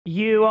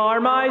You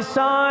are my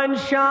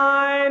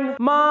sunshine,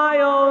 my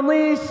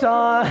only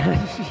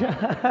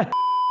sunshine.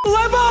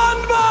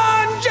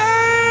 LeBonBon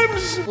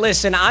James!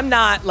 Listen, I'm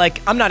not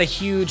a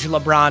huge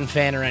LeBron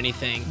fan or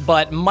anything,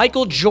 but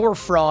Michael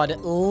Jorfraud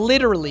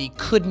literally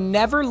could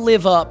never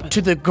live up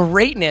to the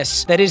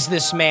greatness that is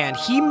this man.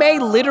 He may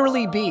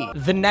literally be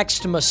the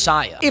next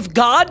Messiah. If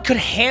God could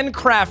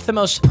handcraft the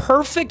most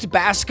perfect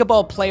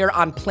basketball player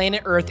on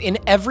planet Earth in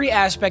every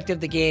aspect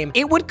of the game,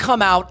 it would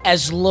come out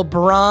as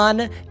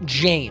LeBron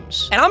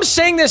James. And I'm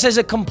saying this as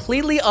a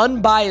completely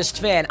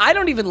unbiased fan. I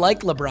don't even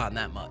like LeBron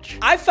that much.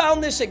 I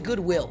found this at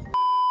Goodwill.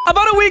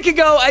 About a week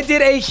ago, I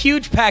did a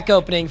huge pack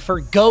opening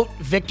for GOAT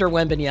Victor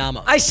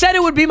Wembanyama. I said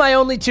it would be my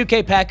only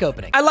 2K pack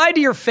opening. I lied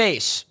to your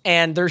face,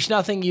 and there's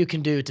nothing you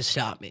can do to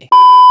stop me.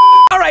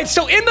 All right,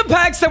 so in the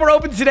packs that were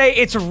open today,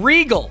 it's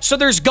Regal. So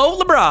there's GOAT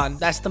LeBron.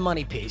 That's the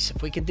money piece.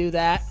 If we could do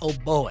that, oh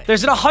boy.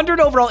 There's an 100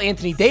 overall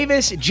Anthony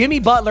Davis, Jimmy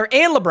Butler,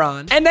 and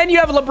LeBron. And then you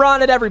have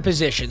LeBron at every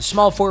position.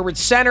 Small forward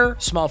center,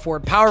 small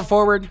forward power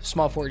forward,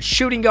 small forward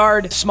shooting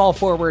guard, small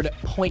forward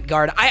point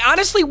guard. I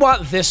honestly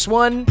want this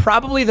one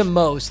probably the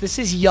most. This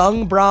is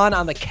young Bron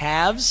on the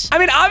Cavs. I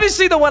mean,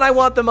 obviously the one I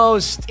want the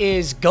most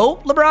is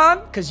GOAT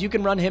LeBron, because you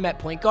can run him at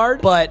point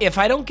guard. But if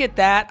I don't get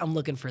that, I'm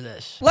looking for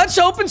this. Let's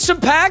open some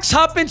packs,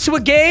 hop into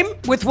a game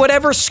with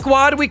whatever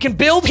squad we can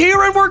build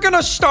here, and we're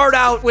gonna start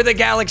out with a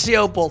Galaxy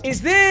Opal. Is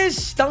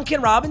this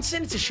Duncan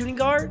Robinson? It's a shooting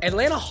guard.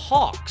 Atlanta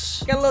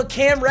Hawks. Got a little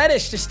Cam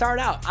Reddish to start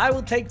out. I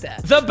will take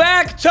that. The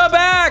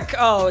back-to-back.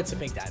 Oh, it's a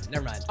big time.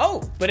 Never mind.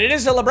 Oh, but it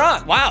is a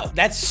LeBron. Wow,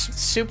 that's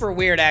super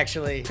weird,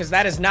 actually, because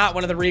that is not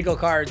one of the Regal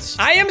cards.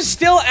 I am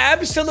still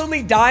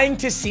absolutely dying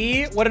to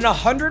see what an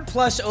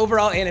 100+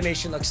 overall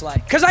animation looks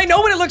like, because I know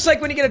what it looks like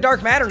when you get a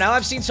Dark Matter now.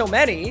 I've seen so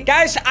many.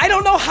 Guys, I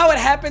don't know how it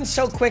happened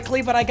so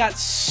quickly, but I got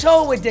so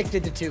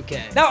addicted to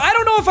 2K. Now, I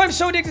don't know if I'm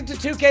so addicted to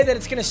 2K that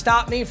it's gonna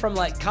stop me from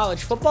like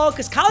college football,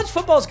 because college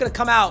football is gonna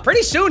come out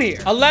pretty soon here.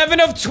 11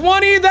 of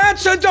 20,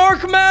 that's a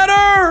Dark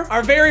Matter.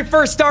 Our very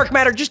first Dark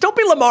Matter. Just don't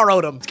be Lamar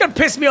Odom. It's gonna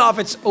piss me off.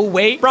 It's, oh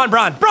wait, Bron.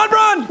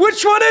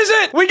 Which one is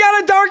it? We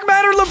got a Dark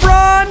Matter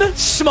LeBron.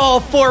 Small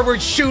forward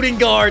shooting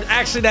guard.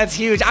 Actually, that's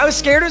huge. I was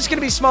scared it was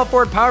gonna be small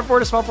forward, power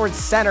forward, or small forward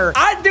center.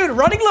 Dude,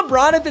 running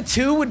LeBron at the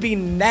 2 would be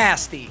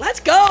nasty. Let's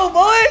go,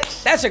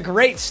 boys. That's a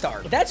great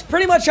start. That's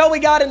pretty much all we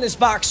got in this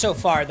box so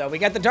far, though. We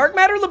got the Dark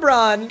Matter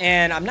LeBron,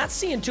 and I'm not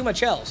seeing too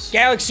much else.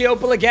 Galaxy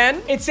Opal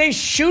again. It's a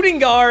shooting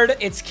guard.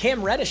 It's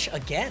Cam Reddish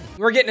again.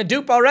 We're getting a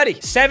dupe already.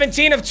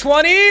 17 of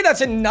 20.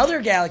 That's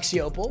another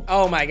Galaxy Opal.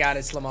 Oh my God,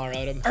 it's Lamar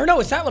Odom. Or no,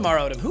 it's not Lamar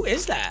Odom. Who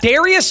is that?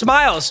 Darius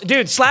Miles.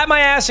 Dude, slap my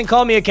ass and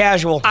call me a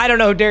casual. I don't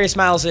know who Darius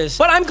Miles is,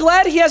 but I'm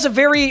glad he has a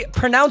very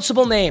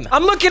pronounceable name.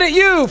 I'm looking at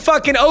you,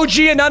 fucking OG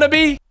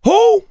Anunnaki.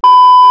 Who?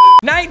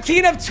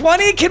 19 of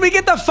 20. Can we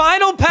get the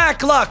final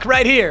pack luck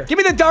right here? Give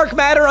me the Dark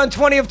Matter on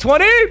 20 of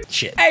 20.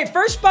 Shit. Hey,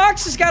 first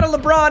box has got a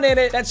LeBron in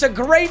it. That's a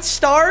great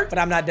start, but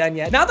I'm not done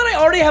yet. Now that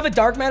I already have a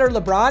Dark Matter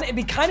LeBron, it'd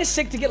be kind of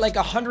sick to get like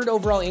 100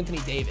 overall Anthony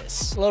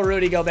Davis. A little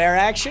Rudy Gobert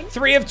action.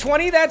 3 of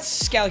 20.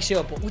 That's Galaxy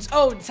Opal.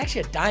 Oh, it's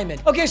actually a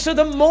diamond. Okay, so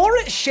the more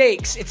it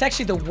shakes, it's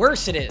actually the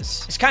worse it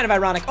is. It's kind of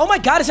ironic. Oh my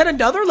God, is that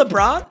another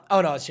LeBron?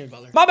 Oh no, it's Jimmy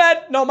Butler. My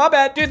bad. No, my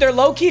bad. Dude, they're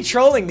low-key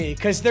trolling me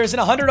because there's an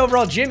 100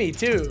 overall Jimmy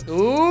too.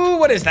 Ooh,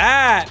 what is that?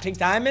 Pink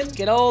diamond.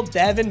 Good old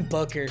Devin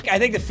Booker. I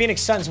think the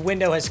Phoenix Suns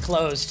window has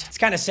closed. It's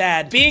kind of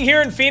sad. Being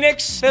here in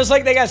Phoenix feels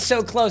like they got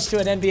so close to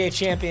an NBA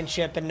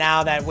championship, and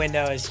now that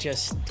window is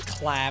just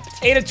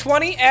clapped. 8 of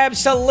 20.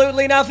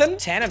 Absolutely nothing.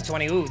 10 of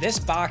 20. Ooh, this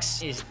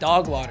box is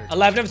dog water.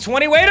 11 of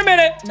 20. Wait a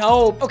minute.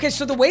 No. Okay,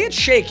 so the way it's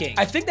shaking,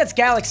 I think that's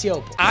Galaxy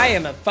Opal. I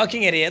am a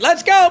fucking idiot.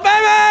 Let's go,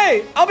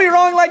 baby. I'll be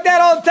wrong like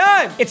that all the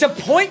time. It's a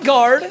point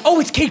guard.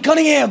 Oh, it's Cade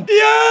Cunningham.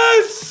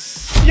 Yes.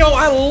 Yo,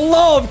 I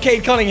love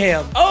Cade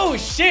Cunningham. Oh,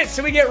 shit.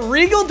 So we get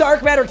Regal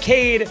Dark Matter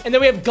Cade, and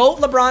then we have GOAT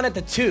LeBron at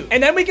the 2.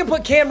 And then we can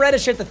put Cam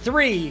Reddish at the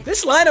 3.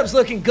 This lineup's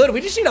looking good. We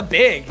just need a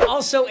big.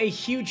 Also, a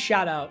huge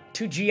shout out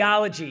to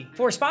Geology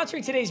for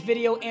sponsoring today's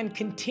video and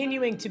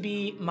continuing to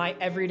be my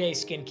everyday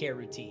skincare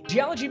routine.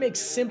 Geology makes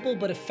simple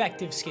but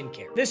effective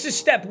skincare. This is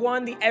step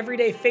 1, the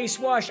everyday face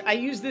wash. I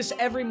use this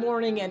every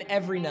morning and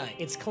every night.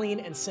 It's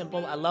clean and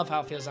simple. I love how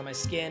it feels on my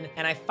skin.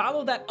 And I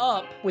follow that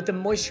up with the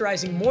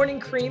moisturizing morning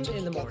cream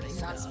in the morning.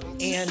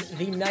 And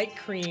the night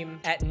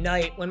cream at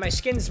night. When my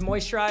skin's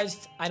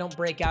moisturized, I don't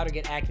break out or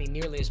get acne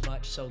nearly as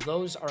much. So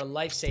those are a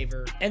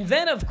lifesaver. And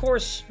then, of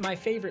course, my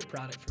favorite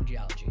product from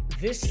Geology.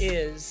 This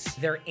is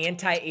their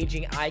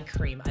anti-aging eye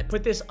cream. I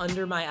put this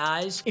under my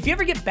eyes. If you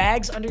ever get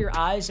bags under your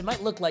eyes, it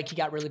might look like you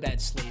got really bad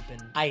sleep,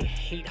 and I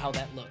hate how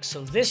that looks.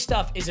 So this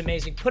stuff is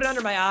amazing. Put it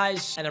under my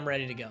eyes, and I'm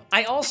ready to go.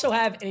 I also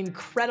have an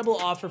incredible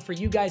offer for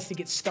you guys to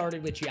get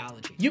started with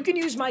Geology. You can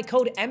use my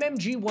code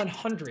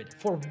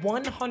MMG100 for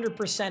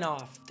 100% off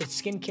off the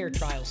skincare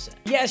trial set.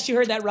 Yes, you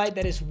heard that right.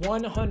 That is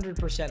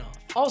 100% off.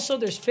 Also,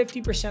 there's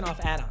 50% off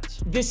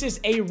add-ons. This is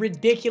a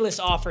ridiculous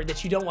offer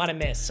that you don't want to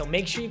miss. So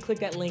make sure you click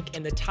that link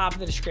in the top of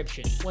the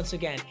description. Once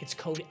again, it's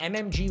code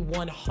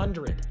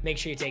MMG100. Make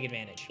sure you take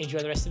advantage. Enjoy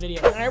the rest of the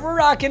video. All right, we're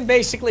rocking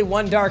basically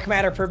 1 dark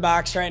matter per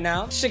box right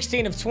now.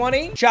 16 of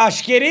 20.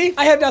 Josh Giddey.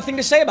 I have nothing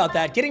to say about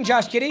that. Getting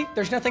Josh Giddey,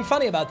 there's nothing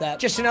funny about that.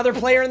 Just another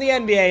player in the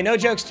NBA. No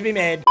jokes to be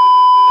made.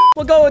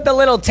 We'll go with the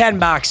little 10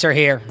 boxer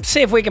here. See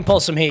if we can pull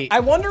some heat.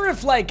 I wonder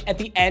if like at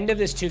the end of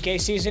this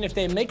 2K season, if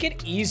they make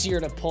it easier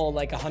to pull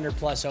like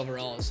 100+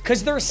 overalls,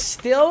 because they're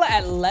still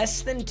at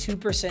less than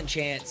 2%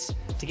 chance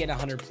to get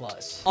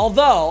 100+.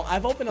 Although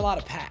I've opened a lot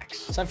of packs,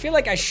 so I feel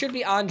like I should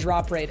be on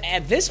drop rate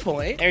at this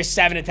point. There's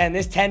 7 to 10.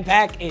 This 10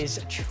 pack is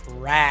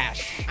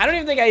trash. I don't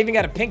even think I even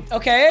got a pink.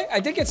 Okay, I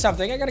did get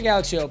something. I got a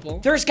Galaxy Opal.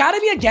 There's got to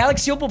be a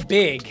Galaxy Opal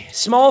big.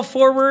 Small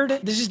forward.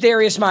 This is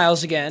Darius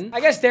Miles again. I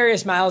guess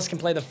Darius Miles can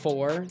play the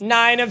 4.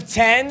 9 of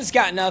 10's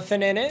got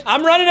nothing in it.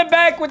 I'm running it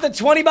back with the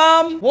 20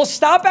 bomb. We'll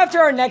stop after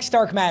our next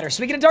dark matter. So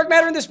we get a dark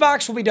matter in this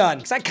box, we'll be done.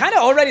 Because I kind of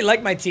already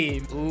like my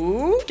team.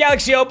 Ooh,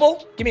 Galaxy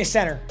Opal. Give me a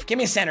center. Give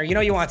me a center. You know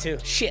you want to.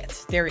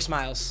 Shit, Darius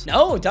Miles.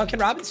 No, Duncan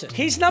Robinson.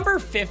 He's number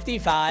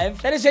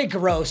 55. That is a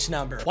gross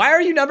number. Why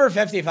are you number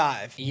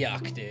 55?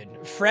 Yuck, dude.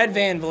 Fred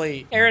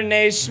VanVleet. Aaron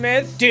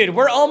Naismith. Dude,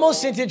 we're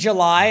almost into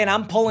July and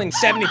I'm pulling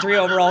 73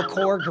 overall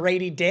core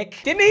Grady Dick.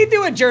 Didn't he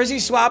do a jersey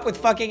swap with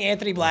fucking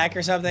Anthony Black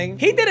or something?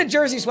 He did a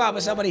jersey swap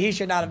with somebody he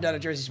should not have done a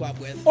jersey swap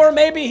with. Or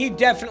maybe he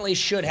definitely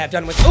should have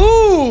done with.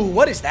 Ooh,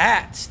 what is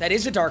that? That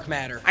is a dark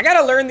matter. I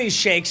gotta learn these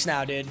shakes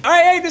now, dude. All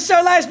right, hey, this is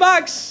our last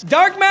box.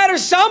 Dark matter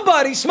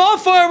somebody. Small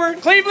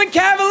forward. Cleveland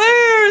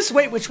Cavaliers.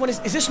 Wait, which one is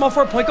this small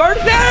forward point guard?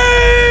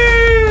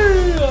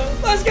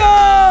 Damn! Let's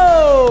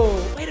go!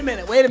 Wait a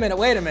minute, wait a minute,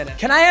 wait a minute.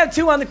 Can I have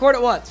 2 on the court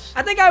at once?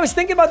 I think I was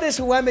thinking about this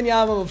with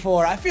Wembanyama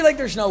before. I feel like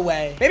there's no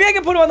way. Maybe I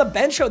can put him on the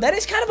bench show. That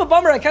is kind of a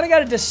bummer. I kind of got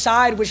to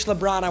decide which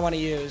LeBron I want to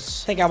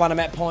use. I think I want him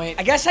at point.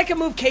 I guess I can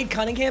move Cade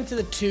Cunningham to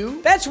the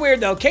 2. That's weird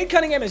though. Cade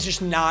Cunningham is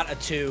just not a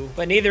 2,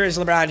 but neither is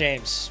LeBron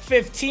James.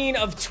 15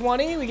 of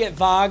 20. We get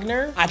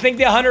Wagner. I think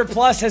the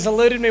 100+ has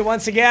eluded me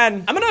once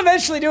again. I'm going to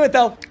eventually do it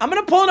though. I'm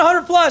going to pull in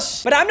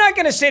 100+, but I'm not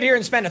going to sit here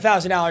and spend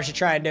 $1,000 to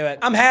try and do it.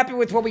 I'm happy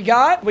with what we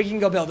got. We can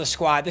go build a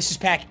squad. This is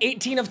pack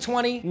 18 of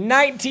 20,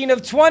 19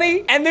 of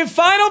 20, and the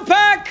final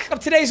pack of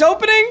today's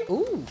opening.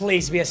 Ooh,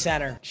 please be a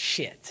center.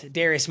 Shit,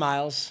 Darius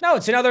Miles. No,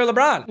 it's another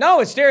LeBron.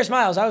 No, it's Darius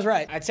Miles. I was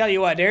right. I tell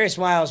you what, Darius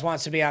Miles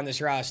wants to be on this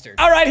roster.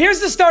 All right,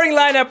 here's the starting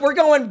lineup. We're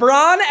going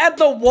Bron at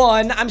the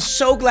 1. I'm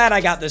so glad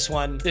I got this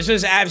one. This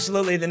was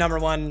absolutely the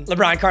 #1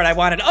 LeBron card I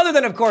wanted, other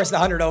than, of course, the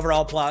 100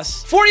 overall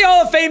plus. 40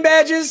 Hall of Fame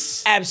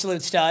badges.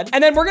 Absolute stud.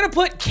 And then we're going to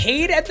put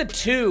Cade at the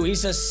 2.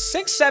 He's a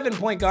 6'7"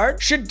 point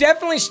guard. Should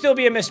definitely still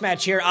be a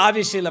mismatch here.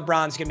 Obviously,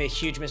 LeBron's going to be a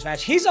huge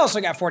mismatch. He's also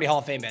got 40 Hall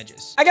of Fame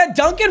badges. I got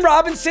Duncan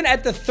Robinson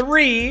at the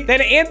 3,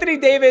 then Anthony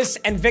Davis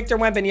and Victor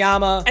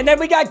Wembanyama. And then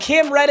we got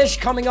Cam Reddish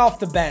coming off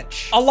the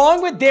bench,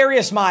 along with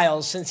Darius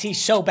Miles, since he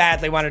so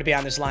badly wanted to be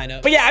on this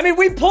lineup. But yeah, I mean,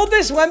 we pulled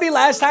this Wemby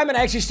last time and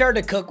actually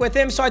started to cook with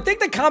him. So I think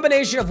the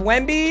combination of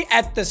Wemby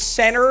at the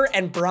center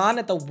and Bron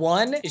at the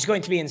 1 is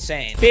going to be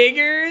insane.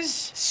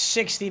 Figures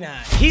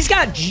 69. He's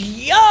got,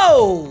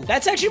 yo,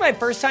 that's actually my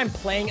first time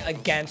playing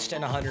against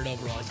an 100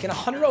 overall. It's got a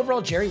 100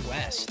 overall Jerry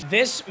West.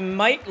 This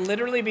might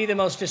literally be the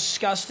most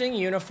disgusting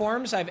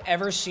uniforms I've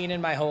ever seen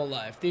in my whole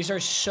life. These are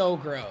so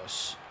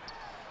gross.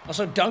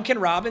 Also, Duncan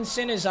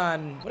Robinson is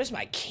on, what is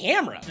my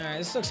camera? All right,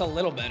 this looks a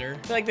little better.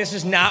 I feel like this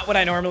is not what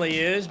I normally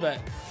use, but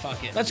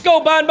fuck it. Let's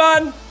go,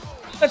 LeBonBon.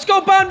 Let's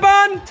go,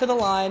 LeBonBon. To the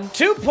line.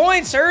 2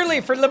 points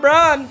early for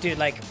LeBron. Dude,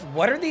 like,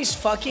 what are these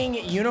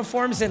fucking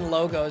uniforms and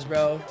logos,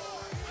 bro?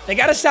 They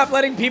gotta stop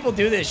letting people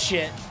do this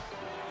shit.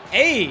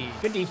 Hey,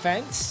 good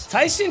defense.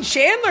 Tyson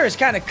Chandler is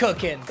kind of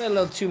cooking. Play a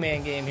little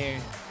 2-man game here.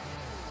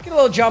 Get a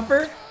little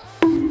jumper.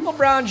 Little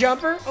brown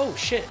jumper. Oh,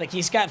 shit. Like,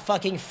 he's got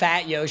fucking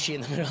fat Yoshi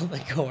in the middle of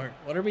the court.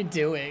 What are we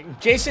doing?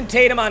 Jason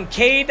Tatum on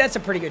Cade. That's a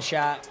pretty good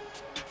shot.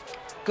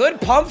 Good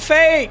pump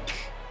fake.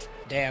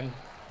 Damn.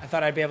 I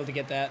thought I'd be able to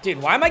get that.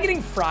 Dude, why am I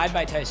getting fried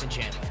by Tyson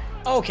Chandler?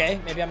 Oh, okay,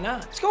 maybe I'm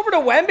not. Let's go over to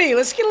Wemby.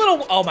 Let's get a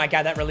little... Oh, my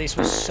God. That release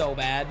was so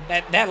bad.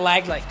 That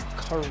lagged like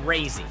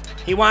crazy.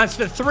 He wants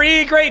the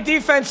 3. Great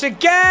defense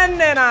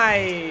again. And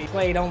I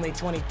played only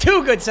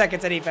 22 good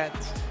seconds of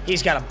defense.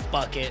 He's got a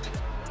bucket.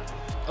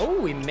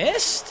 Oh, he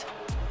missed.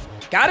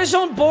 Got his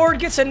own board,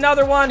 gets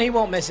another one. He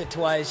won't miss it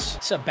twice.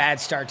 It's a bad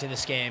start to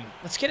this game.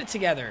 Let's get it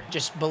together.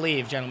 Just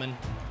believe, gentlemen.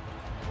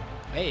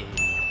 Hey.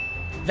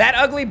 That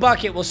ugly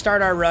bucket will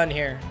start our run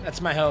here. That's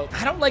my hope.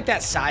 I don't like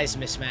that size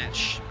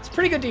mismatch. It's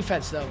pretty good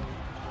defense, though.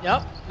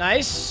 Yep,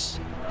 nice.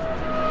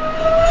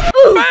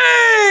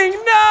 Bang!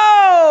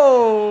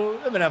 No!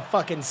 I'm gonna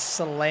fucking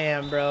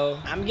slam, bro.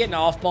 I'm getting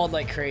off-balled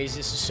like crazy.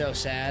 This is so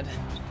sad.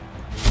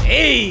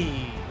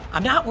 Hey!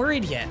 I'm not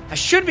worried yet. I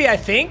should be, I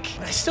think.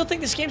 But I still think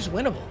this game's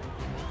winnable.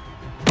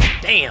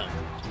 Damn.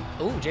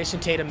 Ooh,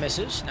 Jason Tatum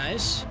misses.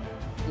 Nice.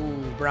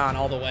 Ooh, Bron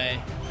all the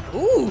way.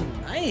 Ooh,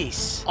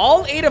 nice.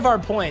 All 8 of our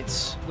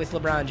points with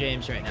LeBron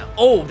James right now.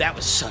 Oh, that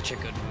was such a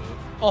good move.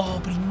 Oh,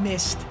 but he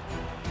missed.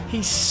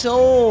 He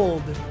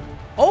sold.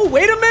 Oh,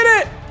 wait a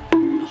minute.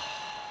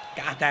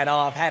 Got that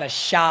off, had a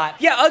shot.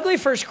 Yeah, ugly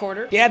first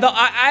quarter. Yeah, though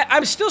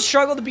I'm still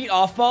struggling to beat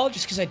off ball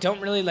just because I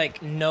don't really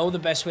like know the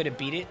best way to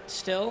beat it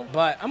still,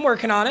 but I'm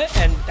working on it,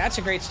 and that's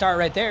a great start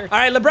right there. All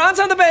right, LeBron's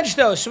on the bench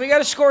though, so we got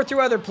to score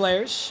through other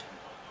players.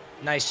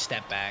 Nice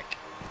step back.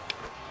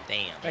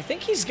 Damn. I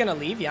think he's gonna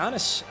leave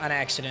Giannis on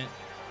accident.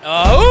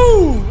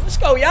 Oh, let's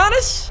go,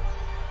 Giannis.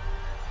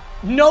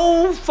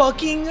 No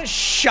fucking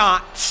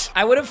shot.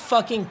 I would have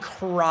fucking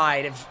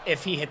cried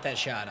if he hit that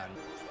shot on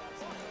me.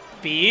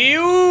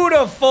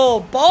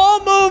 Beautiful ball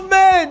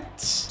movement.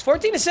 It's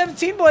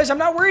 14-17, boys. I'm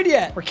not worried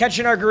yet. We're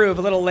catching our groove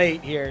a little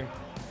late here.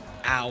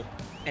 Ow.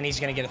 And he's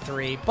going to get a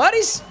 3. But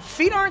his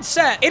feet aren't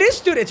set. It is,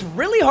 dude. It's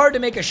really hard to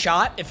make a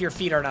shot if your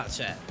feet are not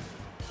set.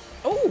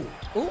 Ooh.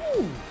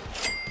 Ooh.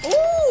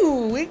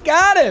 Ooh. We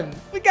got him.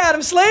 We got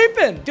him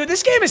sleeping. Dude,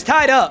 this game is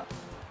tied up.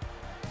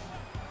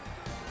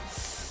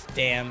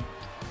 Damn.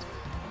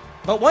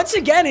 But once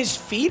again, his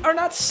feet are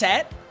not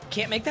set.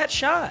 Can't make that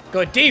shot.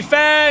 Good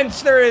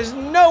defense. There is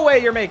no way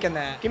you're making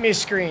that. Give me a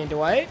screen,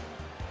 Dwight.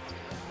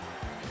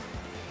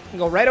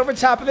 Go right over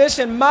top of this,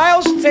 and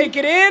Miles take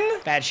it in.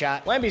 Bad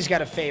shot. Wemby's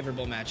got a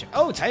favorable matchup.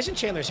 Oh, Tyson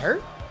Chandler's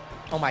hurt?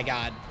 Oh, my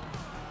God.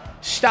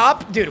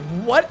 Stop. Dude,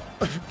 what?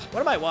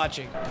 What am I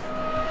watching?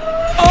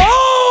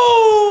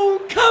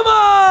 Oh, come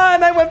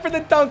on. I went for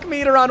the dunk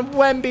meter on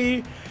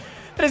Wemby.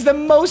 That is the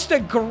most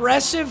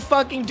aggressive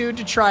fucking dude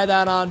to try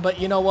that on, but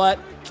you know what?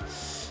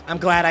 I'm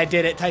glad I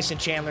did it. Tyson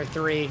Chandler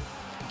 3.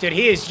 Dude,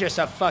 he is just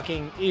a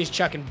fucking, he's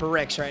chucking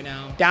bricks right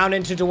now. Down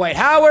into Dwight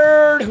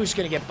Howard, who's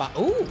gonna get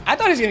Ooh, I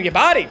thought he was gonna get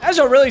bodied. That's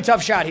a really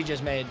tough shot he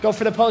just made. Go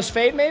for the post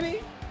fade, maybe?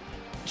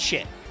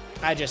 Shit,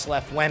 I just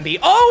left Wemby.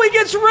 Oh, he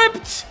gets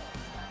ripped.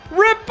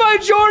 Ripped by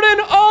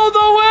Jordan all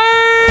the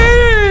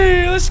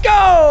way. Let's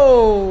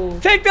go.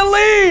 Take the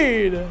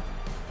lead.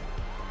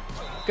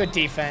 Good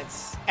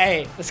defense.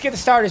 Hey, let's get the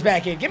starters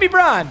back in. Give me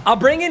Bron. I'll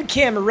bring in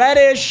Cam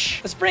Reddish.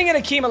 Let's bring in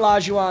Akeem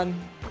Olajuwon.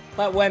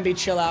 Let Wemby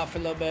chill out for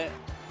a little bit.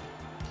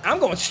 I'm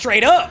going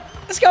straight up.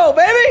 Let's go,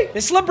 baby.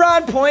 This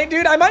LeBron point,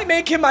 dude. I might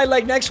make him my,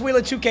 like, next Wheel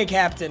of 2K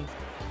captain.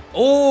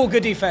 Oh,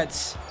 good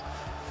defense.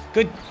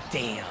 Good.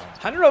 Damn.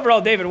 100 overall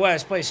David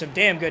West plays some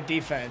damn good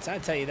defense. I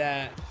tell you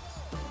that.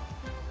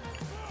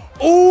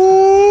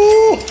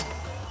 Ooh.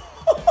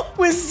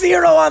 With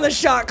 0 on the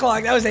shot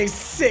clock. That was a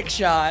sick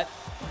shot.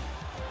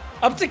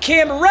 Up to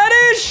Cam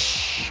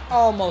Reddish.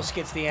 Almost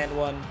gets the end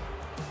one.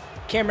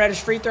 Cam Reddish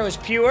free throw is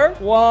pure.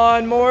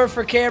 One more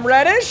for Cam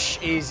Reddish.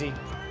 Easy.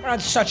 We're on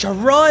such a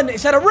run.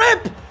 Is that a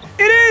rip?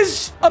 It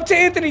is. Up to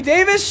Anthony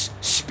Davis.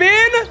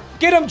 Spin.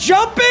 Get him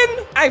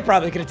jumping. I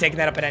probably could have taken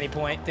that up at any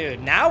point. Dude,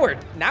 now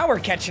we're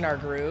catching our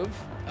groove.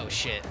 Oh,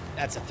 shit.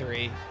 That's a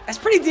 3. That's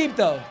pretty deep,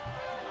 though.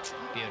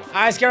 Beautiful. All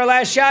right, let's get our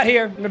last shot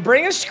here. I'm going to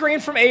bring a screen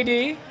from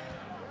AD.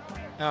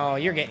 Oh,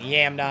 you're getting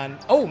yammed on.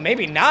 Oh,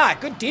 maybe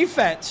not. Good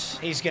defense.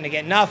 He's going to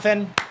get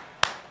nothing.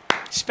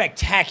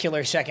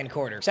 Spectacular second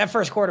quarter. That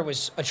first quarter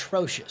was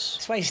atrocious.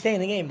 That's why you stay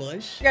in the game,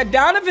 boys. I got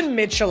Donovan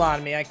Mitchell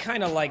on me. I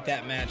kind of like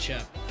that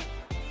matchup.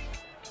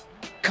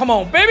 Come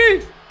on,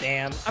 baby.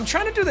 Damn. I'm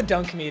trying to do the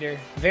dunk meter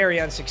very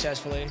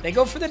unsuccessfully. They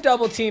go for the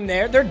double team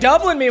there. They're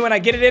doubling me when I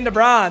get it into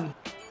Bron.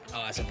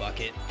 Oh, that's a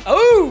bucket.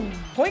 Oh,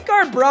 point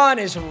guard Bron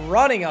is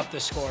running up the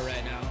score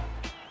right now.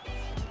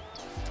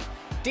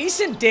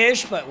 Decent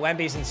dish, but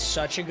Wemby's in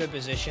such a good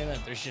position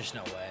that there's just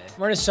no way.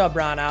 We're gonna sub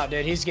Bron out,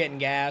 dude. He's getting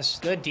gas.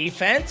 Good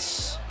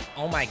defense.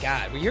 Oh my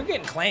God, well, you're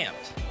getting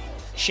clamped.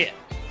 Shit,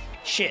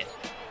 shit.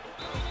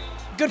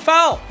 Good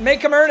foul.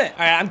 Make him earn it. All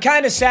right, I'm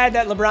kind of sad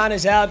that LeBron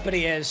is out, but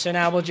he is. So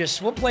now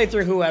we'll play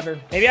through whoever.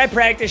 Maybe I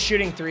practice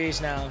shooting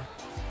threes now.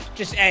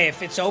 Just, hey,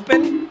 if it's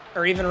open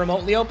or even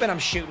remotely open, I'm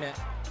shooting it.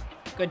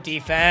 Good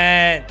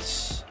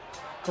defense.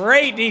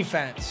 Great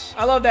defense.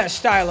 I love that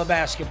style of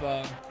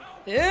basketball.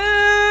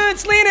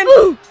 It's leaning.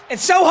 Woo!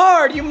 It's so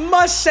hard. You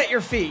must set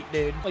your feet,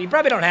 dude. Well, you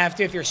probably don't have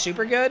to if you're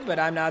super good, but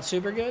I'm not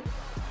super good.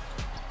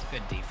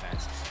 Good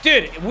defense.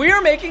 Dude, we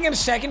are making him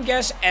second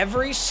guess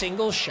every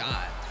single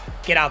shot.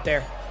 Get out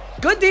there.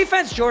 Good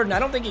defense, Jordan. I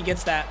don't think he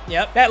gets that.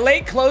 Yep. That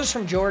late close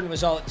from Jordan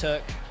was all it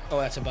took. Oh,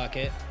 that's a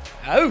bucket.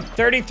 Oh,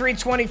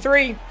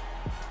 33-23.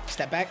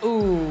 Step back.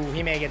 Ooh,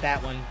 he may get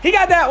that one. He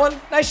got that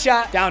one. Nice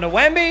shot. Down to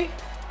Wemby.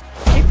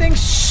 He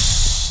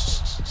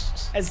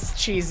thinks as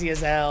cheesy as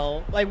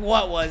hell. Like,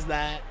 what was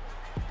that?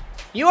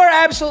 You are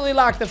absolutely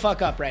locked the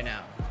fuck up right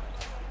now.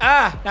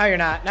 Ah, now you're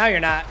not. Now you're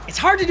not. It's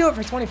hard to do it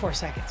for 24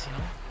 seconds, you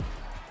know?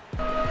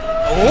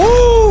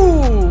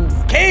 Ooh,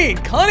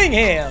 Cade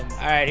Cunningham.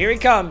 All right, here he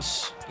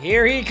comes.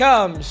 Here he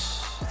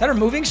comes. Is that a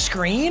moving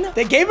screen?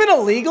 They gave an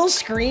illegal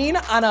screen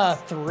on a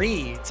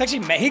 3. It's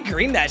actually, he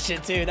greened that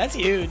shit too. That's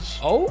huge.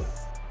 Oh,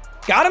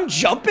 got him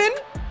jumping?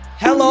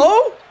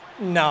 Hello?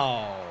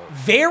 No.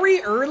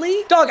 Very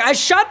early? Dog, I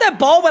shot that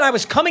ball when I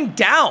was coming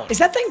down. Is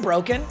that thing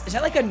broken? Is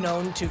that like a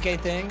known 2K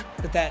thing?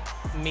 That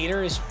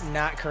meter is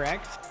not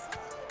correct?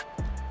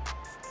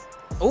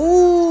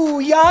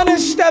 Ooh, Giannis,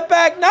 step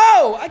back.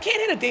 No, I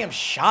can't hit a damn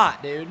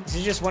shot, dude. This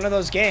is just one of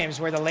those games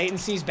where the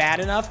latency's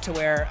bad enough to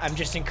where I'm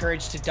just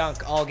encouraged to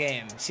dunk all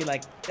game. See,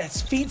 like, that's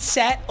feet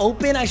set,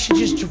 open. I should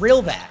just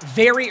drill that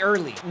very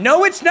early.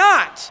 No, it's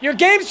not. Your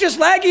game's just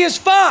laggy as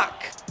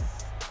fuck.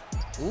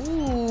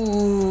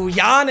 Ooh,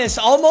 Giannis,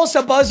 almost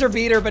a buzzer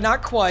beater, but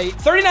not quite.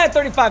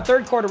 39-35,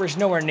 third quarter was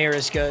nowhere near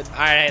as good. All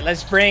right,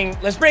 let's bring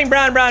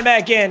Brown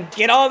back in.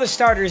 Get all the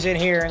starters in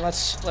here, and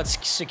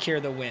let's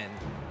secure the win.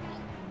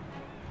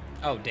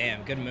 Oh,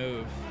 damn, good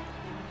move.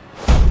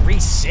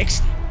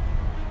 360.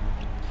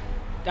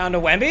 Down to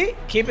Wemby.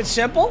 Keep it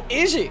simple.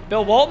 Easy.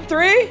 Bill Walton,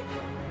 3.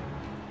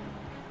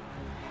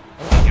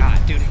 Oh, my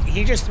God, dude.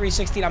 He just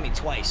 360'd on me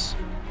twice.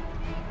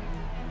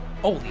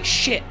 Holy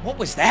shit. What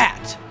was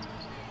that?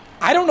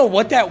 I don't know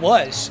what that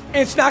was. And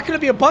it's not going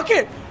to be a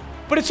bucket,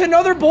 but it's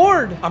another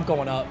board. I'm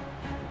going up.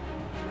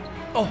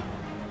 Oh.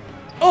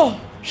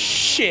 Oh,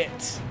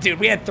 shit. Dude,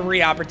 we had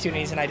 3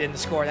 opportunities and I didn't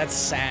score. That's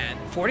sad.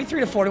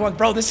 43-41.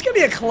 Bro, this is going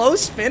to be a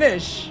close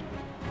finish.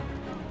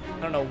 I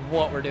don't know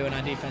what we're doing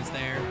on defense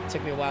there. It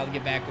took me a while to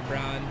get back with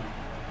Bron.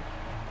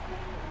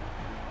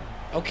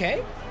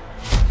 Okay.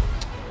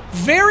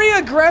 Very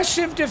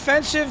aggressive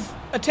defensive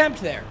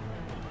attempt there.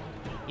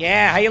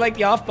 Yeah, how you like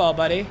the off ball,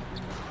 buddy?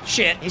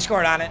 Shit, he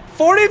scored on it.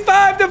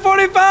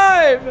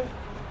 45-45.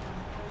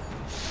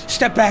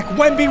 Step back,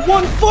 Wemby,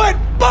 1 foot,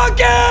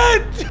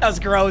 bucket! That was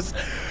gross.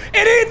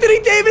 And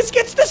Anthony Davis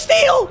gets the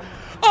steal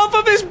off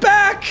of his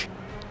back.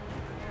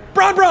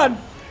 Bron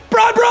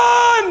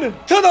to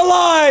the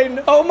line.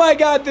 Oh my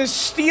God, the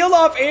steal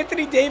off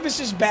Anthony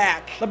Davis's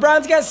back.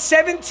 LeBron's got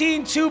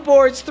 17, 2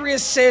 boards, 3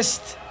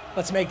 assists.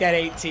 Let's make that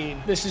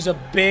 18. This is a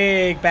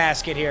big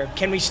basket here.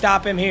 Can we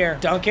stop him here?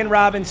 Duncan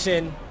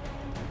Robinson.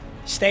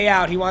 Stay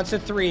out. He wants a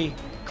 3.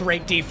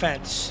 Great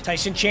defense.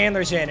 Tyson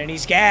Chandler's in, and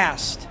he's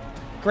gassed.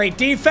 Great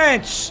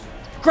defense.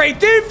 Great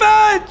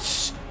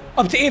defense.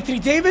 Up to Anthony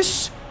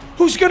Davis,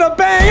 who's going to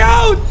bang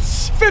out.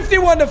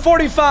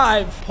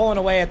 51-45. Pulling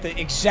away at the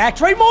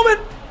exact right moment.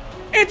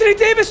 Anthony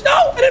Davis. No,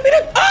 I didn't mean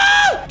it.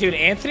 Ah! Dude,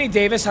 Anthony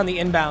Davis on the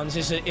inbounds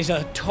is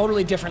a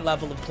totally different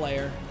level of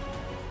player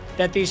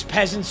that these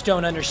peasants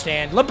don't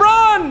understand.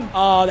 LeBron.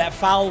 Oh, that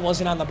foul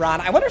wasn't on LeBron.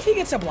 I wonder if he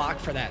gets a block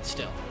for that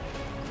still.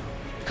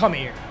 Come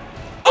here.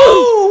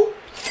 Oh!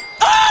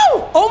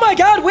 Oh! Oh my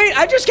God, wait,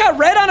 I just got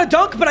red on a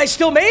dunk, but I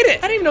still made it.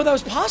 I didn't even know that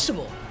was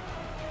possible.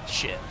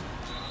 Shit.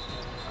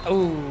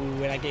 Oh,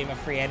 and I gave him a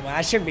free end one.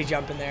 I shouldn't be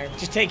jumping there.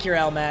 Just take your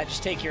L, Matt.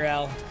 Just take your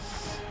L.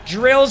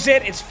 Drills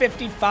it. It's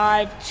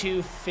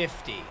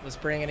 55-50. Let's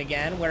bring it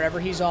again. Wherever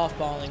he's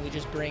off-balling, we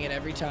just bring it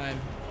every time.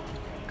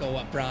 Go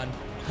up, Bron.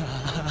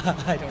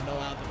 I don't know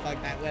how the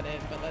fuck that went in,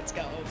 but let's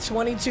go.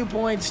 22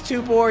 points,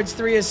 2 boards,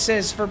 3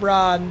 assists for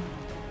Bron.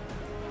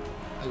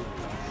 Ooh.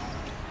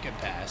 Good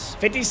pass.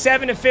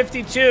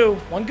 57-52.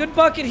 One good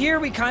bucket here.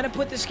 We kind of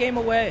put this game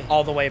away.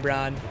 All the way,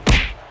 Bron.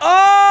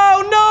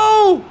 Oh,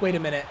 no! Wait a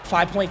minute.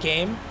 5-point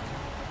game?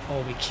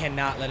 Oh, we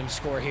cannot let him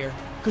score here.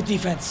 Good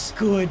defense.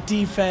 Good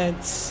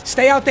defense.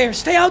 Stay out there.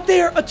 Stay out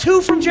there. A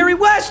 2 from Jerry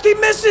West. He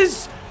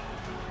misses.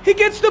 He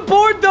gets the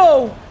board,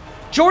 though.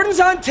 Jordan's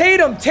on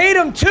Tatum.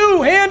 Tatum,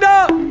 2. Hand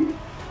up.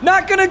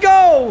 Not gonna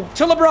go.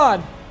 To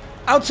LeBron.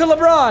 Out to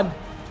LeBron.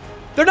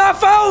 They're not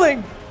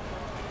fouling.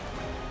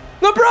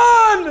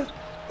 LeBron!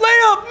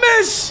 Layup,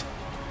 miss!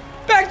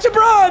 Back to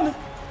Bron.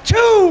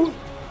 2.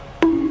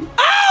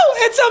 Oh,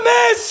 it's a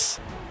miss!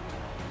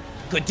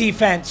 Good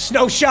defense.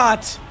 No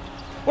shot.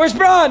 Where's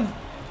Bron?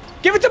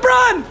 Give it to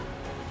Bron!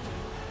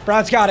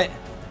 Bron's got it.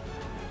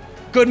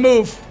 Good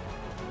move.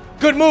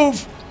 Good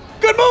move.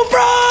 Good move,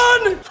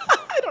 Bron!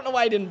 I don't know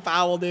why I didn't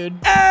foul, dude.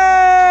 Hey!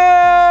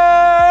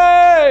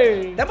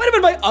 That might have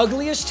been my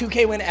ugliest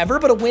 2K win ever,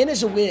 but a win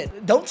is a win.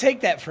 Don't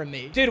take that from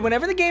me. Dude,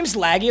 whenever the game's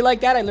laggy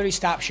like that, I literally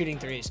stop shooting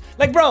threes.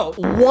 Like, bro,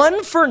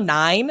 1 for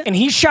 9, and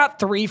he shot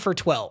 3 for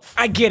 12.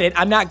 I get it.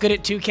 I'm not good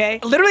at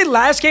 2K. Literally,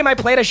 last game I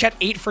played, I shot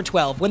 8 for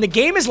 12. When the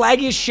game is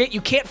laggy as shit,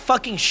 you can't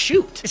fucking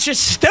shoot. It's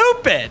just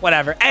stupid.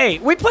 Whatever. Hey,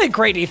 we played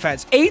great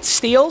defense. 8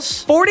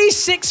 steals,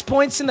 46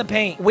 points in the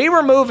paint. We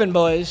were moving,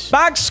 boys.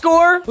 Box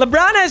score.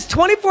 LeBron has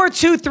 24,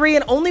 2, 3,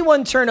 and only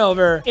 1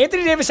 turnover.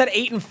 Anthony Davis had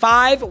 8 and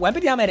 5.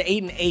 Wembanyama had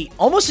 8 and 8.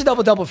 Almost a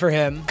double-double for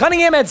him.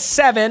 Cunningham had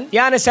 7.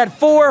 Giannis had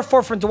 4.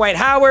 4 from Dwight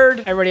Howard.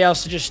 Everybody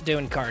else is just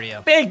doing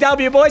cardio. Big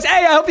W, boys.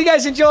 Hey, I hope you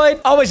guys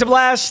enjoyed. Always a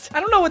blast. I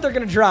don't know what they're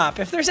going to drop.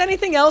 If there's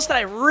anything else that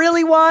I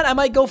really want, I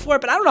might go for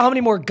it, but I don't know how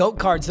many more GOAT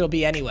cards there'll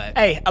be anyway.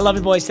 Hey, I love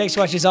you, boys. Thanks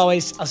so much as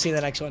always. I'll see you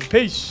in the next one.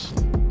 Peace.